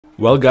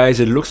Well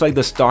guys, it looks like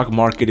the stock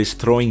market is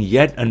throwing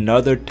yet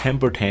another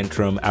temper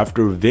tantrum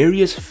after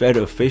various Fed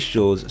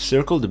officials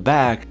circled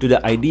back to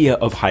the idea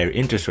of higher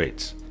interest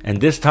rates. And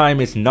this time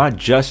it's not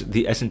just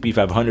the S&P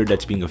 500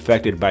 that's being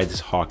affected by this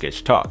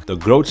hawkish talk. The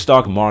growth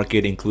stock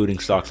market, including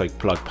stocks like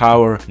Plug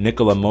Power,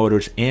 Nikola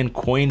Motors, and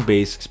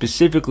Coinbase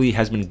specifically,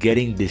 has been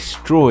getting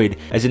destroyed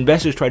as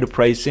investors try to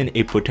price in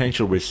a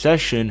potential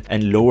recession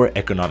and lower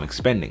economic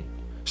spending.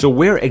 So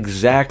where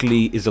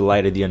exactly is the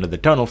light at the end of the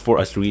tunnel for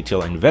us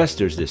retail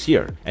investors this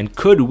year? And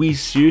could we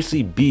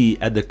seriously be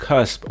at the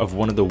cusp of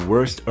one of the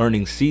worst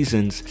earnings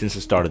seasons since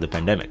the start of the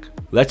pandemic?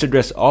 Let's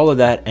address all of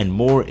that and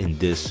more in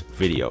this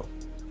video.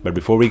 But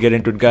before we get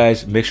into it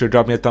guys, make sure to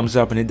drop me a thumbs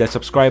up and hit that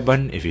subscribe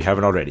button if you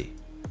haven't already.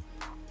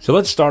 So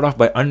let's start off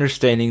by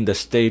understanding the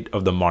state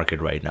of the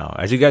market right now.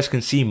 As you guys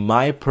can see,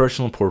 my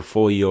personal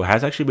portfolio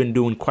has actually been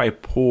doing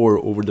quite poor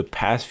over the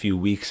past few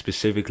weeks,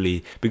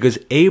 specifically because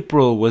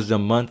April was the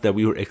month that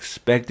we were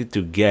expected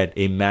to get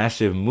a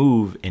massive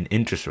move in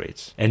interest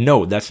rates. And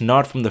no, that's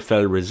not from the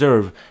Federal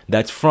Reserve,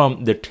 that's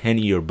from the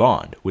 10-year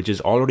bond, which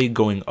is already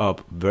going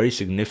up very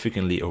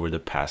significantly over the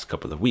past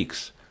couple of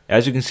weeks.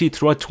 As you can see,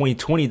 throughout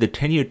 2020, the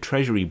 10-year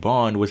Treasury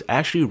bond was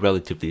actually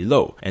relatively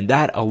low, and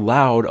that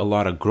allowed a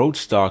lot of growth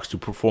stocks to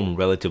perform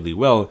relatively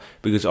well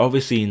because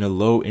obviously in a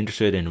low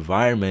interest rate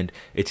environment,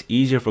 it's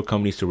easier for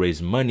companies to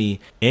raise money,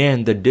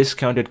 and the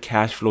discounted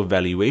cash flow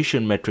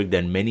valuation metric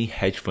that many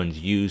hedge funds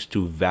use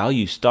to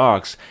value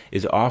stocks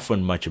is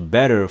often much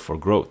better for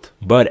growth.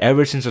 But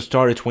ever since the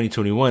start of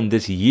 2021,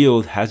 this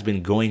yield has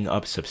been going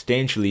up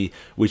substantially,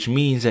 which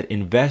means that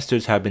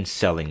investors have been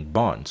selling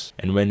bonds.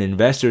 And when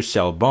investors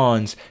sell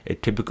bonds,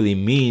 it typically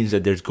means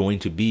that there's going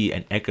to be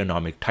an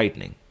economic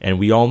tightening. And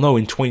we all know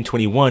in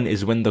 2021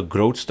 is when the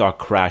growth stock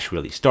crash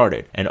really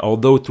started. And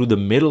although through the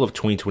middle of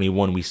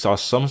 2021 we saw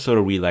some sort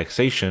of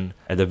relaxation,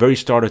 at the very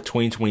start of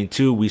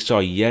 2022 we saw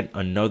yet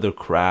another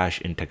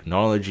crash in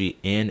technology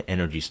and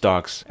energy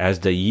stocks as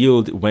the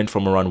yield went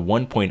from around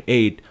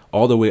 1.8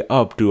 all the way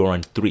up to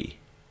around 3.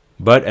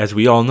 But as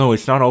we all know,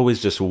 it's not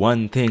always just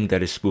one thing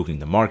that is spooking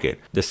the market.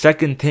 The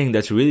second thing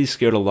that's really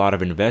scared a lot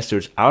of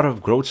investors out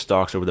of growth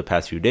stocks over the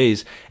past few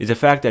days is the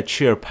fact that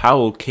Chair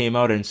Powell came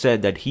out and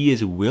said that he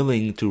is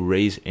willing to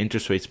raise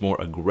interest rates more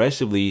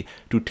aggressively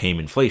to tame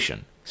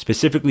inflation.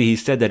 Specifically, he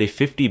said that a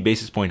 50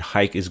 basis point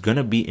hike is going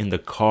to be in the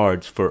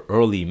cards for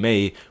early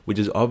May, which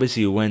is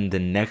obviously when the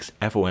next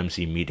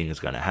FOMC meeting is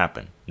going to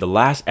happen. The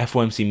last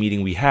FOMC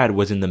meeting we had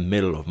was in the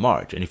middle of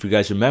March. And if you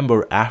guys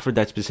remember, after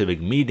that specific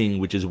meeting,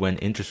 which is when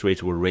interest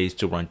rates were raised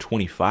to around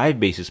 25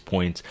 basis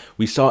points,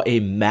 we saw a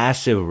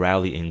massive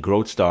rally in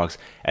growth stocks,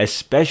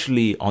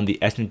 especially on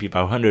the S&P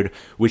 500,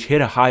 which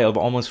hit a high of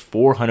almost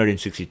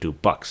 462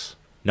 bucks.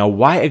 Now,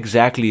 why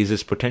exactly is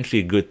this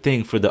potentially a good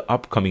thing for the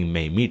upcoming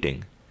May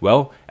meeting?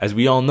 Well, as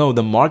we all know,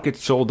 the market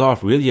sold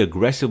off really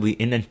aggressively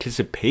in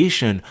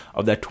anticipation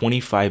of that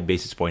 25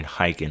 basis point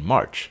hike in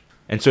March.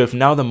 And so if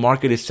now the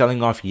market is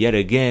selling off yet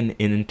again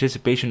in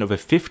anticipation of a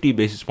 50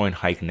 basis point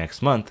hike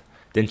next month,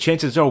 then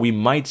chances are we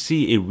might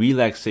see a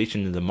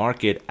relaxation in the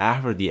market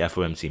after the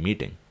FOMC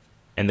meeting.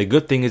 And the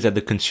good thing is that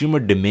the consumer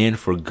demand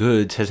for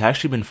goods has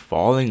actually been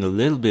falling a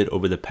little bit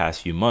over the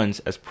past few months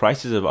as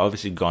prices have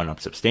obviously gone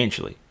up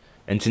substantially.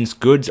 And since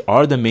goods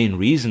are the main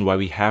reason why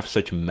we have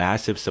such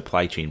massive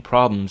supply chain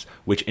problems,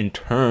 which in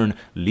turn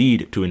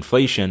lead to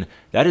inflation,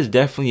 that is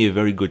definitely a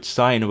very good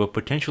sign of a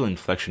potential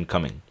inflection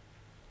coming.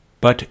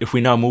 But if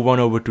we now move on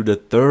over to the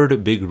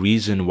third big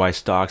reason why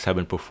stocks have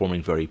been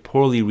performing very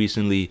poorly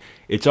recently,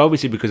 it's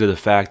obviously because of the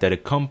fact that a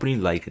company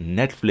like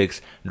Netflix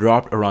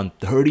dropped around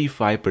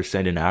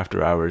 35% in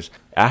after hours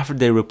after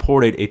they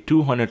reported a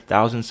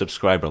 200,000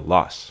 subscriber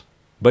loss.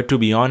 But to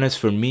be honest,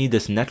 for me,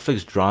 this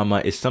Netflix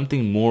drama is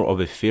something more of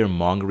a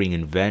fear-mongering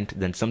event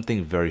than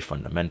something very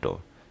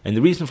fundamental. And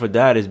the reason for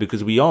that is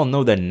because we all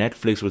know that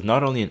Netflix was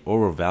not only an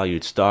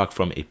overvalued stock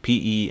from a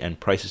PE and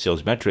price to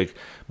sales metric,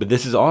 but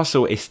this is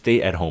also a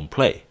stay-at-home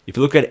play. If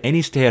you look at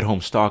any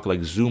stay-at-home stock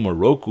like Zoom or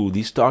Roku,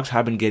 these stocks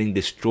have been getting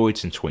destroyed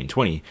since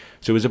 2020.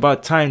 So it was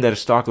about time that a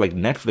stock like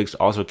Netflix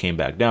also came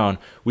back down,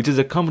 which is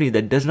a company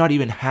that does not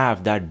even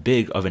have that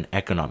big of an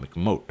economic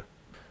moat.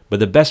 But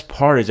the best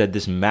part is that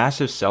this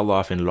massive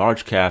sell-off in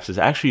large caps has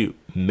actually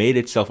made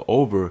itself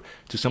over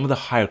to some of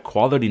the higher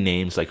quality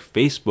names like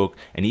Facebook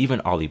and even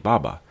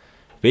Alibaba.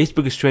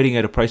 Facebook is trading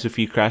at a price to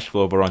free cash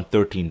flow of around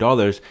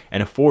 $13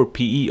 and a forward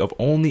PE of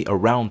only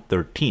around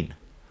 13.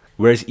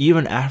 Whereas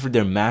even after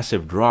their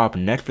massive drop,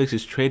 Netflix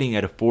is trading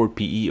at a forward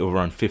PE of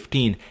around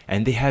 15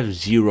 and they have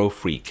zero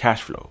free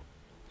cash flow.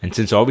 And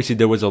since obviously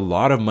there was a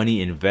lot of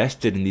money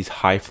invested in these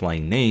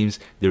high-flying names,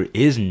 there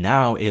is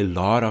now a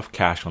lot of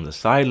cash on the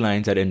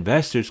sidelines that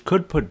investors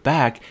could put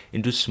back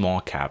into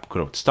small-cap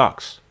growth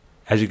stocks.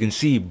 As you can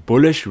see,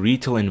 bullish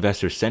retail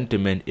investor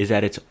sentiment is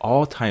at its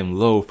all-time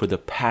low for the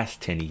past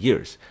 10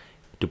 years.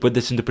 To put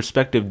this into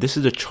perspective, this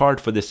is a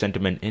chart for the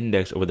sentiment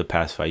index over the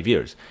past 5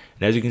 years.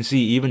 And as you can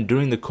see, even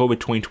during the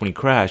COVID 2020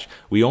 crash,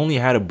 we only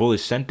had a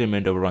bullish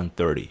sentiment of around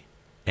 30.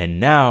 And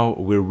now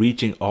we're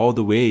reaching all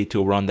the way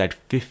to around that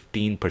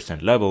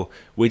 15% level,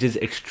 which is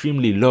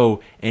extremely low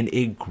and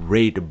a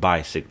great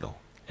buy signal.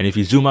 And if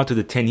you zoom out to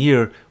the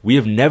 10-year, we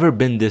have never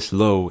been this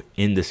low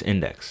in this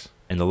index.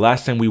 And the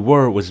last time we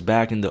were was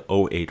back in the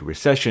 2008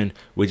 recession,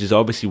 which is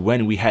obviously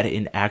when we had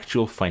an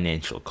actual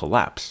financial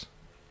collapse.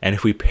 And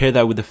if we pair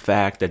that with the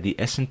fact that the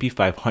S&P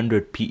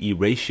 500 PE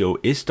ratio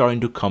is starting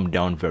to come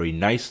down very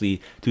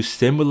nicely to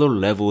similar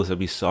levels that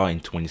we saw in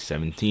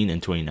 2017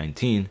 and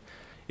 2019,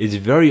 it's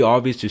very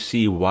obvious to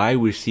see why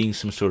we're seeing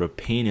some sort of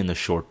pain in the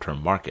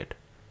short-term market.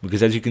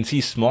 Because as you can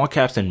see, small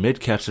caps and mid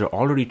caps are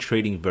already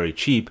trading very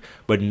cheap,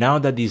 but now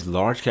that these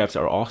large caps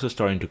are also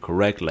starting to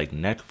correct, like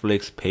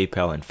Netflix,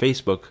 PayPal, and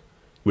Facebook,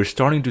 we're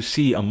starting to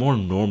see a more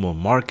normal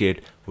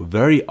market,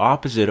 very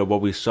opposite of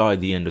what we saw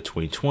at the end of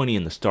 2020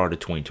 and the start of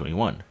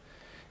 2021.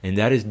 And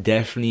that is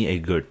definitely a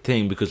good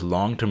thing because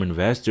long-term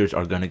investors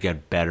are going to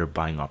get better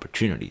buying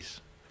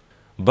opportunities.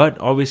 But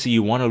obviously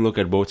you want to look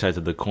at both sides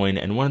of the coin,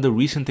 and one of the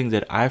recent things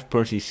that I've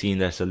personally seen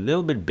that's a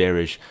little bit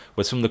bearish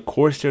was from the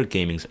Corsair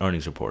Gaming's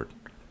earnings report.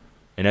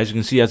 And as you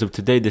can see, as of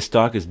today, the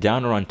stock is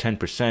down around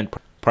 10%,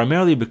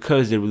 primarily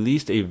because they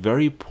released a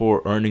very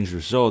poor earnings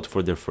result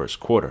for their first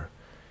quarter.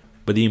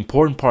 But the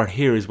important part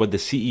here is what the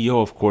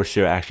CEO of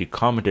Corsair actually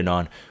commented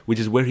on, which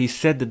is where he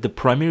said that the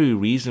primary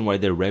reason why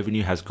their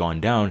revenue has gone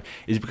down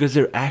is because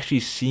they're actually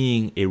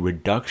seeing a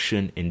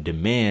reduction in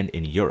demand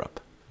in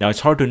Europe. Now,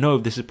 it's hard to know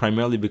if this is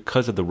primarily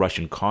because of the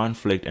Russian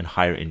conflict and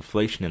higher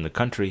inflation in the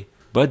country,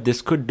 but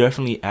this could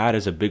definitely add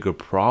as a bigger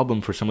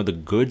problem for some of the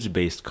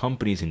goods-based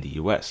companies in the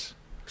US.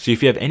 So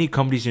if you have any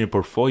companies in your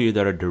portfolio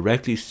that are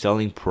directly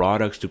selling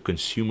products to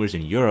consumers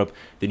in Europe,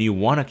 then you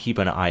want to keep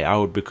an eye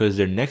out because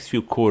their next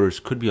few quarters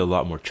could be a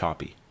lot more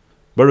choppy.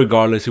 But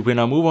regardless, if we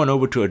now move on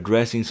over to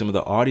addressing some of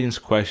the audience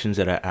questions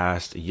that I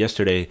asked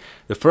yesterday,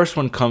 the first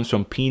one comes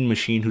from Peen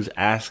Machine, who's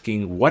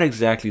asking what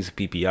exactly is a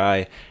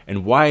PPI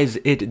and why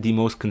is it the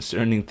most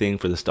concerning thing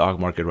for the stock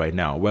market right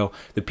now? Well,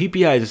 the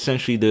PPI is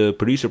essentially the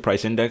producer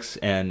price index,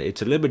 and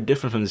it's a little bit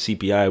different from the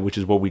CPI, which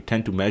is what we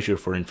tend to measure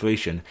for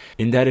inflation,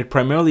 in that it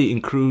primarily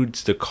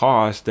includes the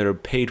costs that are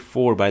paid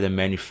for by the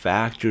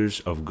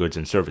manufacturers of goods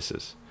and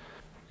services.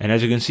 And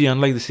as you can see,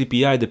 unlike the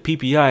CPI, the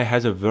PPI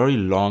has a very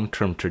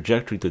long-term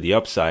trajectory to the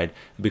upside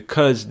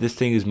because this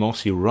thing is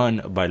mostly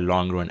run by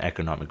long-run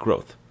economic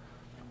growth.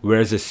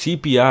 Whereas the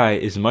CPI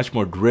is much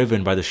more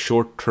driven by the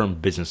short-term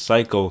business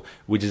cycle,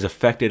 which is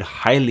affected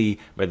highly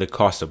by the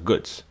cost of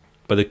goods.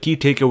 But the key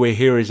takeaway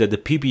here is that the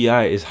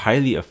PPI is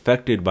highly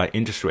affected by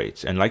interest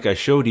rates. And like I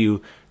showed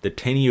you, the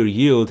 10-year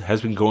yield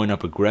has been going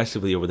up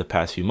aggressively over the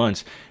past few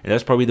months. And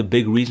that's probably the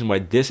big reason why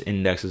this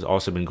index has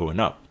also been going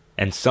up.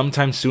 And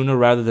sometime sooner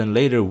rather than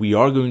later, we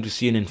are going to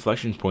see an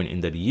inflection point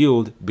in that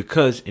yield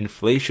because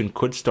inflation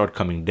could start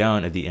coming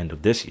down at the end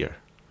of this year.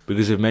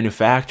 Because if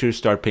manufacturers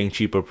start paying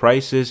cheaper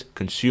prices,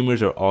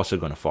 consumers are also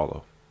going to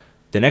follow.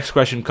 The next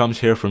question comes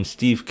here from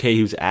Steve K,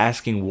 who's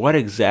asking what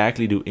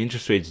exactly do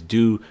interest rates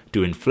do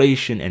to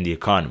inflation and the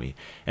economy?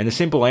 And the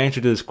simple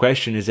answer to this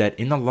question is that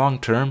in the long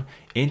term,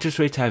 interest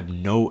rates have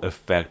no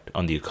effect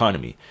on the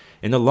economy.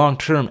 In the long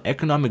term,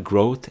 economic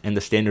growth and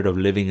the standard of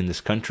living in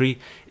this country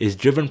is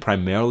driven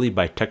primarily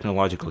by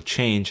technological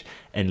change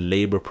and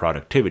labor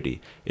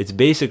productivity. It's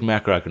basic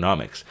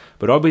macroeconomics.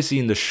 But obviously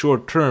in the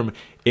short term,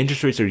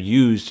 interest rates are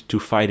used to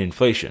fight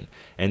inflation.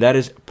 And that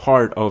is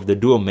part of the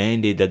dual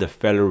mandate that the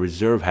Federal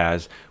Reserve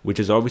has, which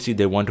is obviously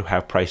they want to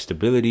have price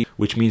stability,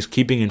 which means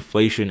keeping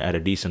inflation at a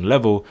decent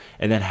level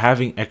and then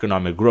having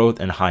economic growth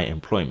and high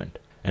employment.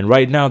 And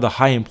right now, the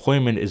high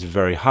employment is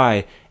very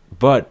high,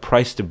 but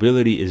price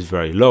stability is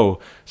very low,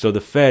 so the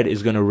Fed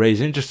is going to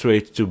raise interest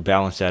rates to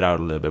balance that out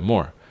a little bit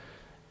more.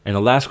 And the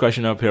last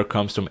question up here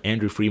comes from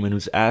Andrew Freeman,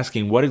 who's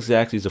asking what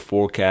exactly is the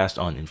forecast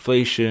on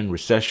inflation,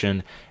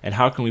 recession, and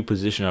how can we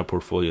position our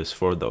portfolios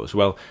for those?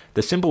 Well,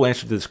 the simple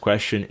answer to this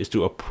question is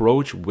to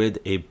approach with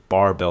a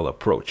barbell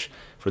approach.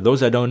 For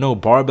those that don't know,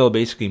 barbell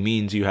basically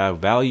means you have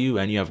value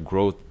and you have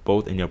growth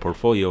both in your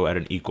portfolio at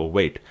an equal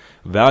weight.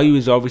 Value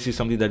is obviously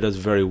something that does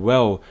very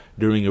well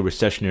during a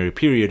recessionary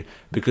period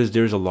because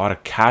there's a lot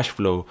of cash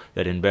flow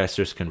that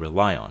investors can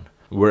rely on.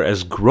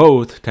 Whereas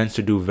growth tends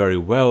to do very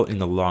well in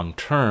the long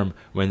term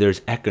when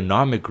there's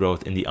economic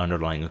growth in the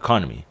underlying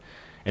economy.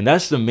 And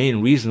that's the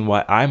main reason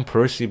why I'm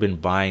personally been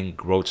buying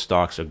growth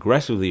stocks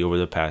aggressively over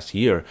the past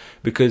year,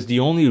 because the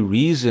only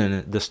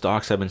reason the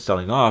stocks have been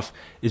selling off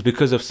is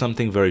because of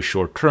something very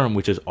short term,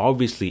 which is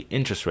obviously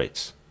interest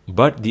rates.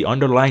 But the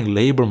underlying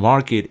labor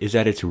market is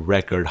at its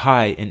record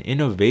high, and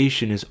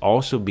innovation is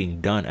also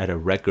being done at a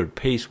record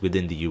pace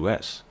within the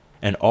US.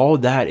 And all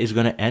that is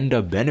going to end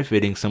up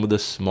benefiting some of the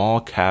small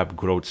cap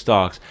growth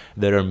stocks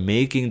that are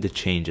making the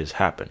changes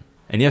happen.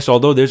 And yes,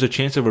 although there's a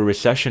chance of a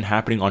recession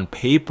happening on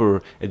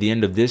paper at the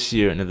end of this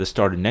year and at the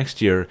start of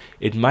next year,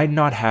 it might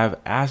not have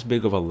as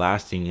big of a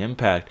lasting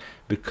impact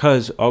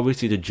because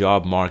obviously the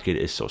job market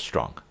is so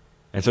strong.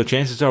 And so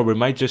chances are we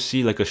might just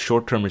see like a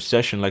short-term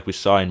recession like we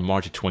saw in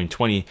March of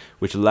 2020,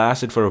 which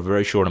lasted for a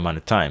very short amount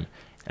of time.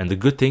 And the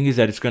good thing is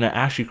that it's going to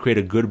actually create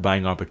a good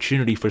buying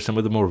opportunity for some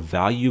of the more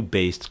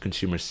value-based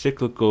consumer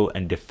cyclical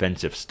and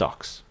defensive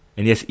stocks.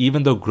 And yes,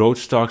 even though growth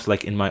stocks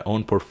like in my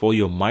own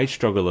portfolio might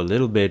struggle a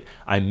little bit,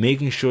 I'm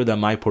making sure that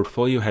my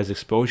portfolio has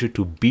exposure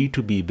to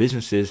B2B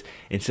businesses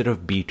instead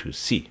of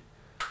B2C,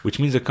 which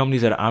means the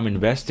companies that I'm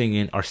investing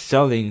in are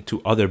selling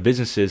to other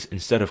businesses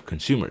instead of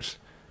consumers.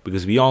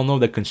 Because we all know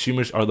that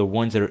consumers are the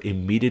ones that are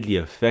immediately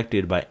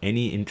affected by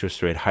any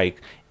interest rate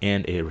hike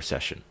and a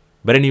recession.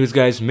 But anyways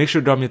guys, make sure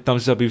to drop me a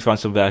thumbs up if you found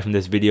some value from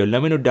this video.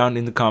 Let me know down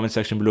in the comment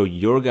section below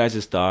your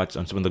guys' thoughts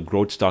on some of the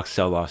growth stock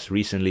sell-offs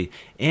recently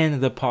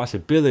and the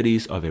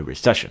possibilities of a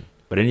recession.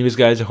 But anyways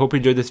guys, I hope you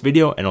enjoyed this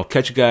video and I'll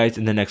catch you guys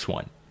in the next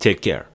one. Take care.